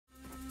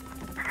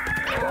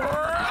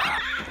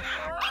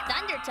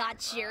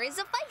That sure is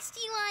a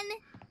feisty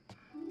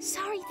one.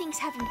 Sorry things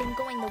haven't been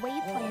going the way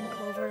you planned,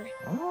 Clover.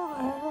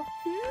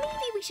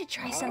 Maybe we should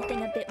try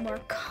something a bit more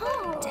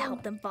calm to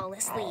help them fall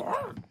asleep.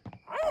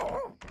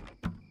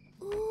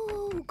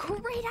 Ooh,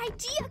 great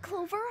idea,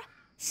 Clover.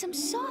 Some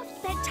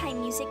soft bedtime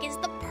music is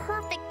the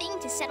perfect thing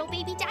to settle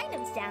baby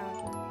dinos down.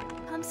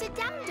 Come sit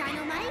down,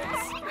 Dino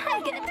Mites.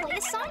 I'm gonna play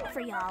a song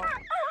for y'all.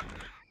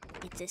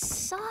 It's a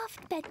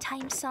soft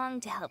bedtime song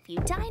to help you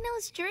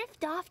dinos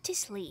drift off to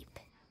sleep.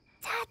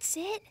 That's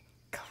it.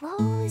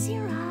 Close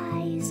your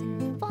eyes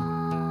and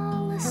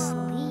fall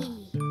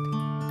asleep.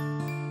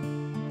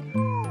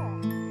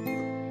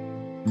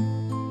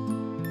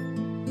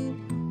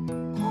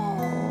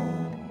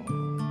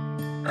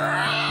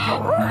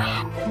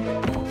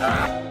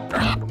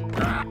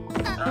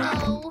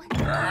 Uh-oh.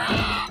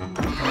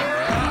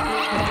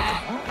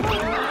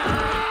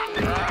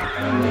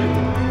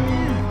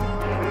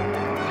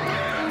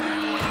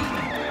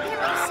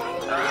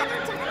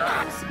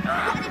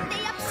 What if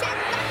they upset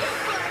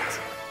Thunderfoot?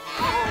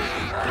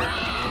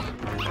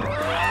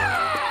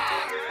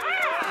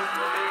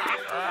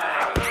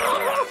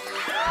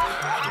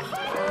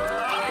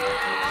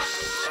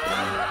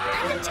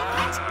 I'm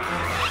attacked!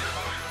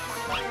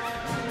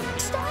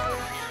 Stop!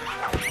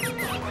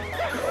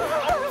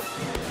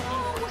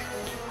 Oh,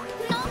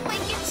 not my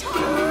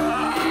guitar!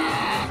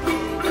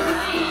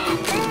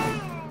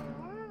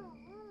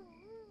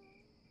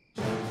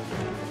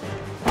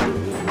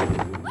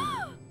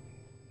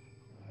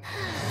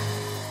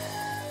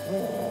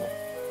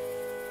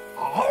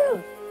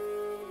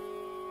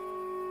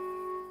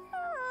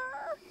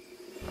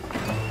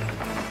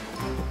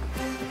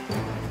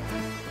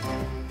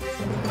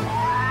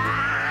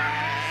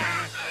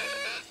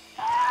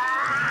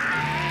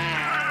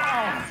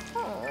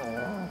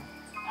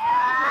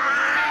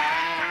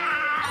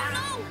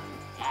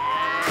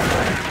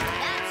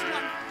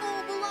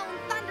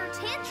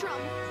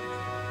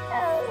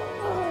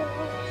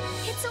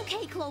 It's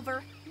okay,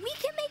 Clover. We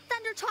can make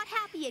Thundertot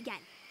happy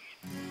again.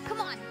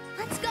 Come on,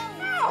 let's go.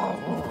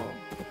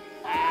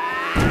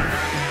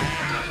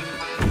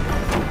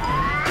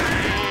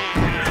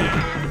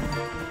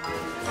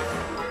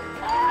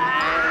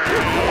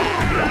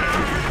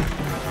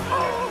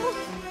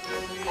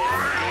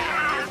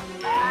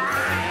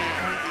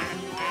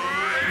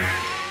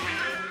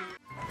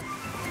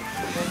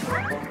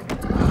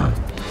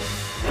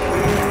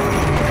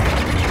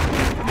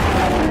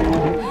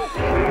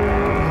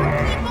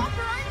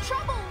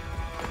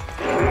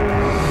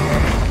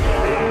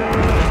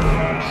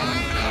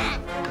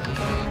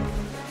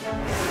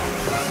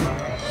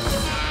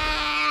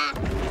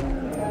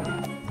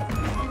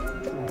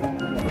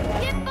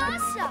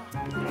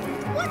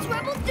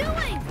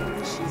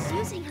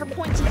 Her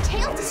pointy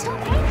tail to stop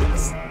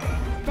enemies.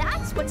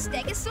 That's what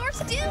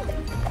stegosaurs do.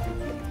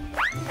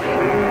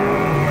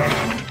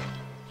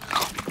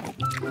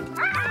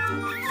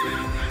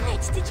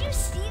 Wait, did you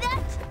see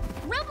that?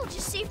 Rebel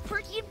just saved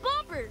Perky and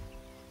Bobber.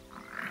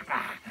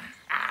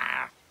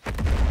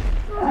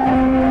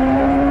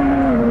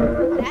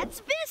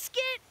 That's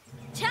Biscuit.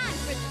 Time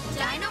for the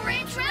Dino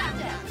Ranch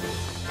Roundup.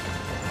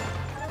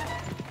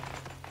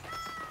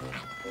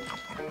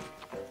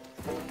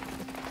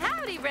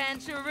 Howdy,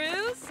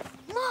 rancheroos.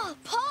 Ma,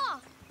 Pa,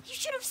 you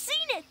should have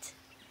seen it.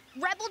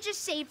 Rebel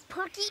just saved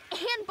Perky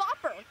and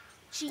Bopper.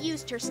 She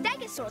used her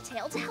stegosaur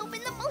tail to help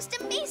in the most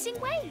amazing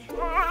way.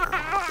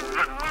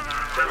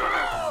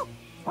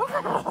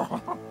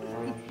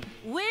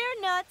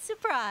 We're not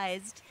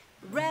surprised.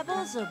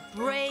 Rebel's a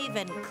brave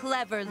and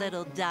clever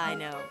little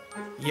dino.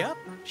 Yep,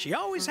 she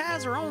always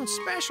has her own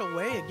special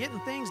way of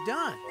getting things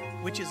done,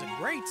 which is a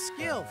great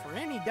skill for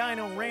any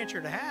dino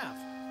rancher to have.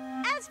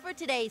 As for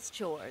today's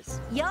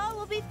chores, y'all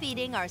will be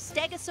feeding our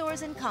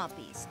stegosaurs and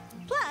compies,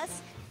 plus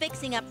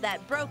fixing up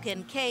that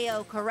broken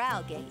KO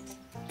corral gate.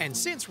 And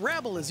since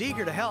Rebel is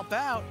eager to help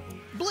out,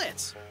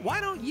 Blitz,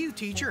 why don't you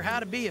teach her how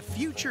to be a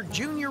future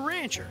junior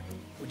rancher?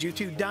 Would you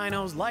two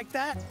dinos like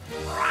that?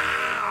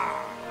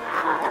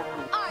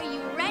 Are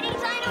you ready,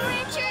 Dino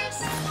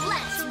Ranchers?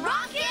 Let's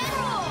rock and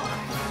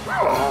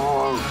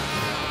roll!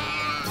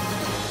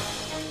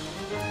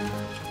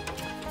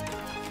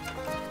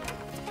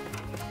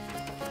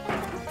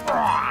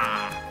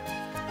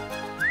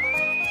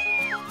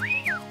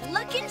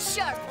 Looking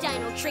sharp,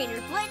 Dino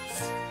Trainer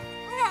Blitz.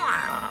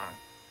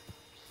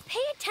 Pay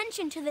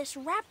attention to this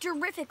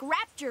raptorific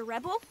raptor,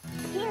 Rebel.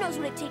 He knows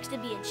what it takes to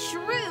be a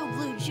true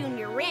Blue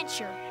Junior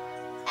Rancher.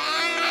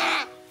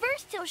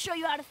 First, he'll show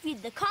you how to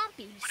feed the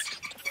compies.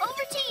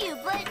 Over to you,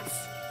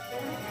 Blitz.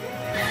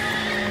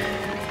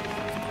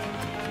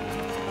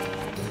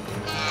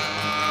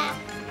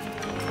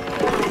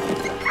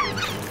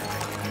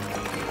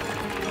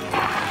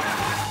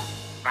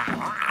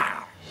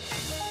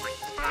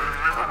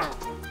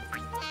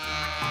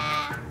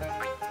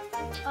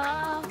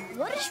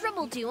 What is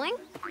Rebel doing?